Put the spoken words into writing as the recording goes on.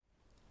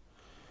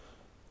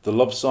The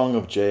Love Song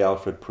of J.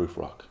 Alfred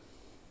Prufrock.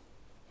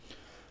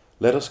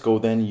 Let us go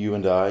then, you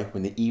and I,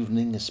 when the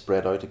evening is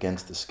spread out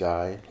against the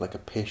sky, like a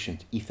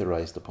patient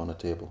etherized upon a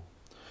table.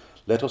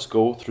 Let us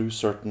go through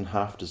certain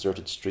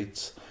half-deserted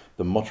streets,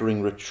 the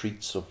muttering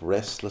retreats of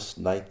restless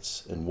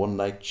nights in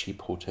one-night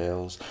cheap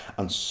hotels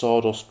and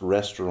sawdust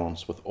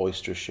restaurants with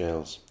oyster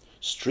shells,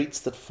 streets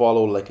that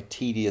follow like a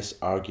tedious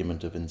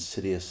argument of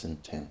insidious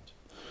intent,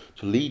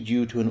 to lead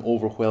you to an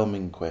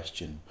overwhelming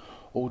question.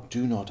 Oh,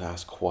 do not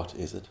ask what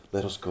is it,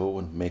 let us go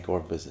and make our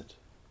visit.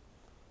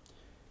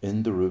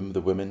 In the room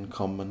the women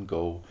come and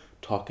go,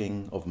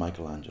 talking of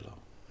Michelangelo.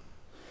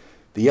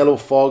 The yellow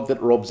fog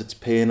that rubs its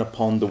pain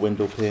upon the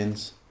window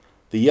panes,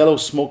 the yellow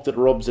smoke that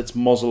rubs its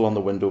muzzle on the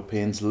window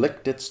panes,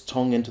 licked its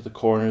tongue into the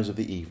corners of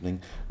the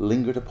evening,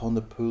 lingered upon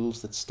the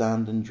pools that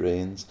stand in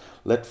drains,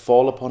 let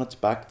fall upon its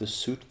back the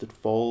soot that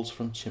falls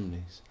from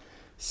chimneys,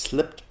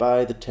 slipped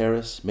by the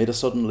terrace, made a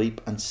sudden leap,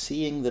 and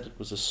seeing that it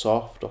was a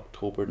soft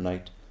October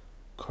night,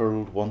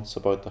 curled once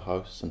about the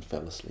house and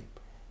fell asleep.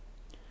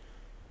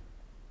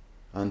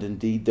 And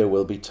indeed there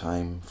will be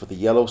time for the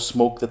yellow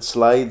smoke that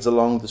slides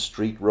along the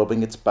street,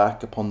 rubbing its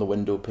back upon the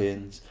window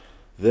panes.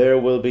 There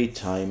will be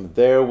time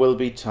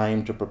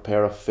to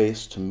prepare a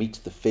face to meet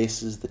the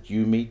faces that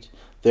you meet.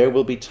 There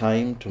will be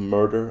time to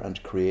murder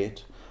and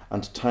create,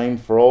 and time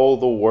for all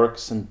the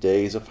works and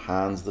days of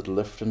hands that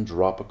lift and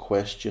drop a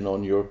question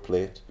on your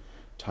plate.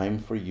 Time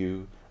for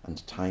you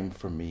and time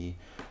for me,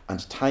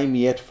 and time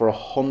yet for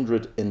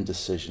 100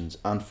 indecisions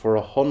and for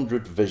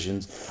 100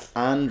 visions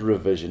and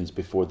revisions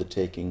before the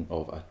taking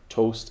of a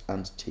toast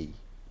and tea.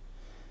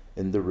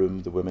 In the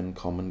room the women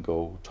come and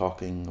go,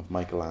 talking of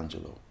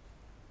Michelangelo.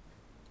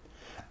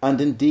 And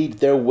indeed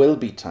there will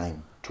be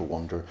time to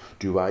wonder,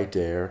 do I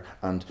dare,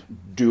 and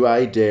do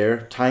I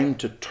dare, time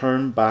to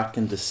turn back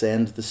and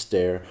descend the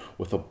stair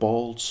with a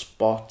bald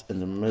spot in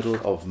the middle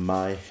of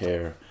my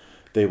hair.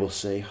 They will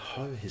say,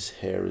 how his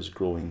hair is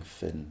growing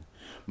thin.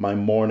 My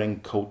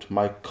morning coat,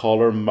 my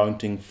collar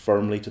mounting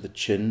firmly to the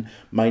chin,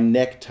 my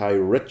necktie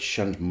rich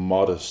and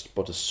modest,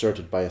 but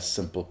asserted by a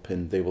simple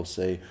pin. They will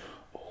say,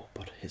 oh,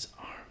 but his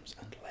arms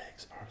and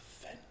legs are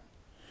thin.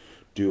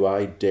 Do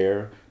I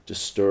dare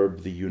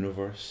disturb the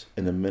universe?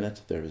 In a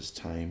minute there is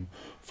time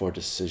for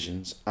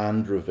decisions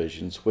and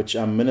revisions, which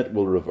a minute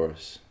will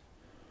reverse.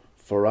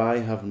 For I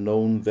have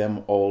known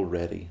them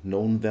already,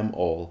 known them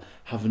all,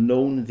 have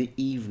known the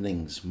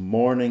evenings,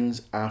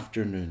 mornings,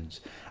 afternoons.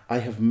 I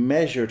have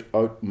measured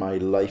out my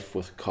life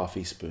with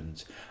coffee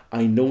spoons.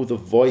 I know the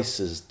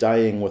voices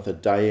dying with a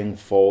dying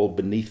fall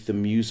beneath the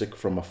music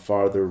from a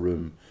farther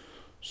room.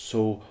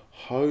 So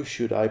how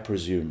should I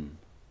presume?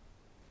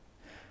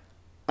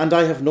 And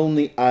I have known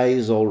the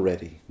eyes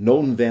already,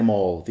 known them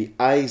all, the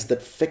eyes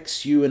that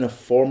fix you in a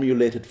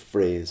formulated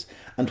phrase.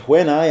 And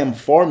when I am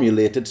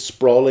formulated,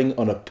 sprawling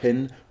on a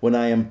pin, when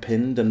I am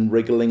pinned and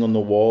wriggling on the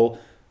wall,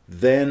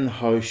 then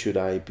how should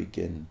I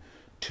begin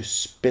to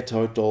spit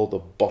out all the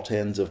butt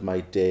ends of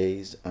my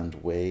days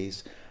and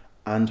ways?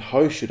 And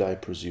how should I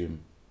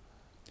presume?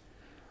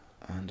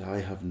 And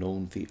I have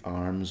known the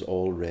arms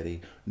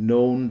already,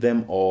 known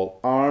them all,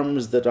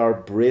 arms that are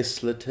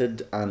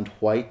braceleted and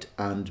white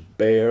and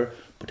bare,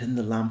 but in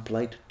the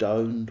lamplight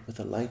downed with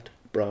a light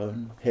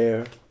brown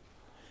hair.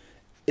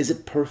 Is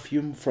it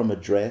perfume from a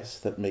dress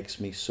that makes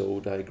me so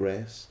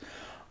digress?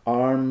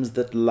 Arms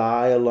that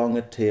lie along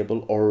a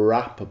table or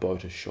wrap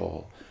about a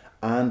shawl.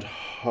 And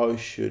how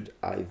should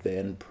I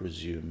then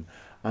presume?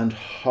 And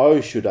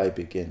how should I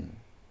begin?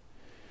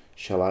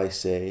 Shall I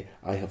say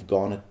I have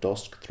gone at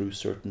dusk through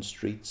certain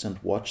streets and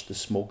watched the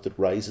smoke that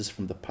rises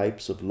from the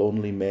pipes of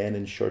lonely men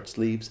in shirt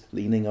sleeves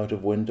leaning out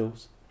of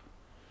windows?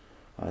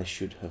 I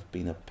should have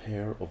been a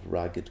pair of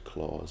ragged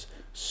claws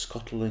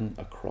scuttling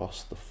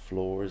across the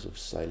floors of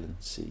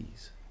silent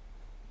seas.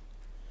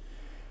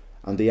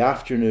 And the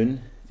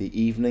afternoon, the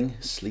evening,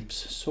 sleeps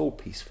so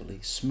peacefully,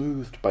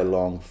 smoothed by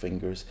long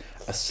fingers,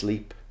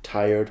 asleep,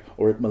 tired,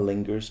 or it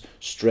malingers,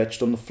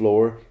 stretched on the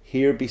floor,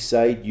 here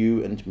beside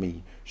you and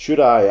me. Should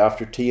I,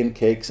 after tea and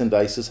cakes and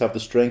ices, have the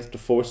strength to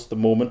force the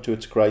moment to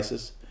its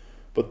crisis?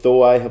 But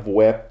though I have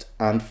wept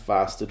and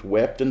fasted,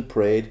 wept and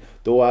prayed,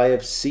 though I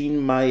have seen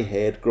my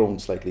head grown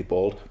slightly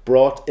bald,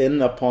 brought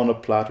in upon a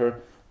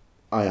platter,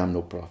 I am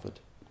no prophet.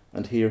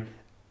 And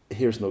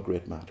here's no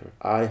great matter.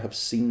 I have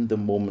seen the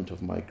moment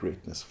of my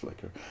greatness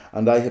flicker,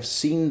 and I have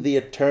seen the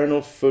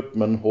eternal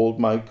footman hold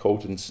my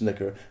coat and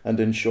snicker, and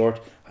in short,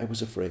 I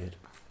was afraid.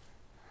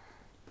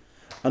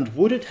 And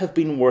would it have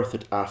been worth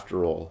it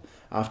after all?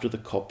 After the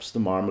cups, the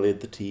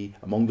marmalade, the tea,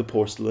 among the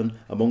porcelain,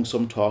 among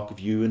some talk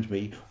of you and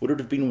me, would it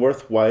have been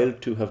worthwhile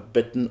to have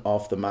bitten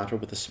off the matter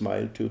with a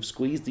smile, to have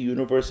squeezed the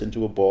universe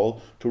into a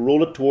ball, to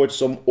roll it towards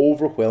some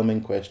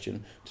overwhelming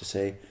question, to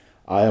say,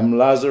 I am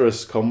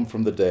Lazarus come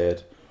from the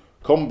dead,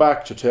 come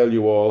back to tell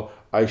you all,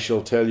 I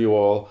shall tell you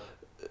all,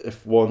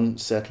 if one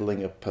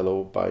settling a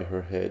pillow by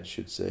her head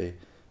should say,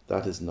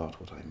 that is not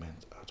what I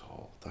meant at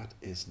all, that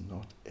is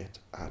not it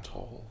at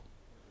all.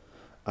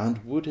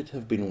 And would it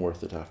have been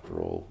worth it after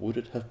all? Would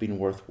it have been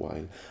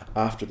worthwhile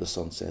after the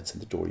sunsets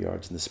and the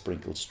dooryards and the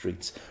sprinkled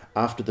streets,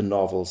 after the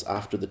novels,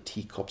 after the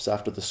teacups,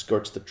 after the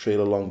skirts that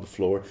trail along the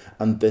floor,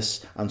 and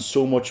this and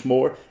so much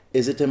more?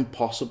 Is it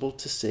impossible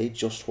to say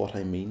just what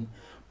I mean?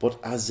 But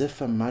as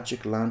if a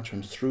magic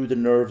lantern threw the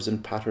nerves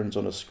and patterns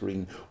on a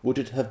screen, would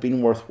it have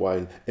been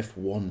worthwhile if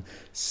one,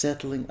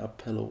 settling a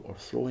pillow or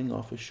throwing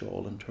off a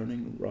shawl and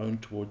turning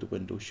round toward the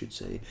window, should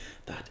say,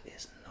 "That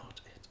is not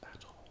it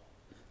at all.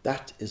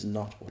 That is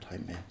not what I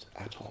meant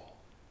at all."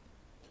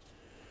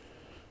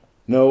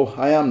 No,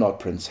 I am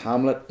not Prince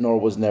Hamlet, nor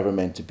was never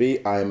meant to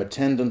be. I am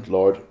attendant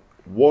lord,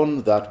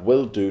 one that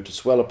will do to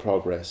swell a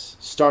progress.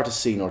 Start a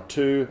scene or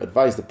two,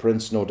 advise the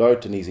prince, no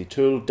doubt an easy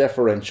tool,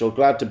 deferential,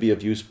 glad to be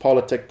of use,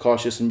 politic,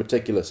 cautious and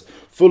meticulous,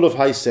 full of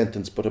high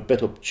sentence but a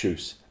bit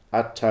obtuse.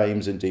 At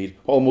times, indeed,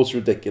 almost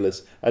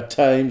ridiculous, at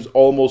times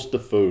almost a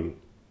fool.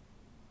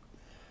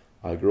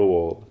 I grow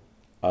old,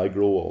 I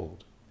grow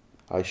old.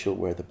 I shall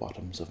wear the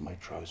bottoms of my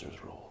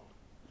trousers roll.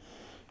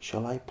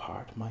 Shall I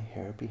part my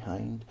hair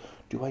behind?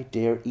 Do I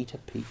dare eat a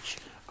peach?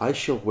 I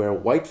shall wear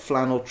white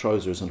flannel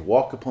trousers and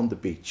walk upon the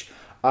beach.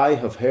 I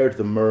have heard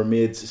the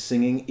mermaids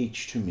singing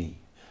each to me.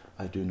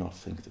 I do not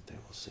think that they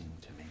will sing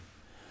to me.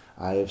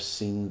 I have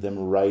seen them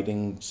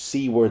riding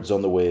seawards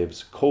on the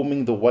waves,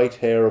 combing the white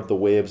hair of the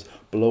waves,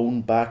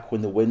 blown back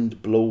when the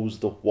wind blows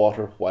the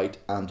water white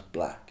and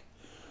black.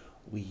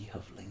 We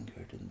have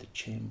lingered in the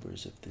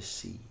chambers of the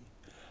sea,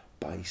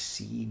 by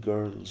sea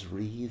girls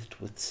wreathed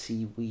with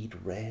seaweed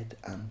red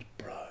and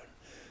brown,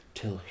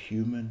 till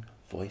human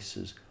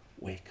voices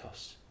wake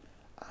us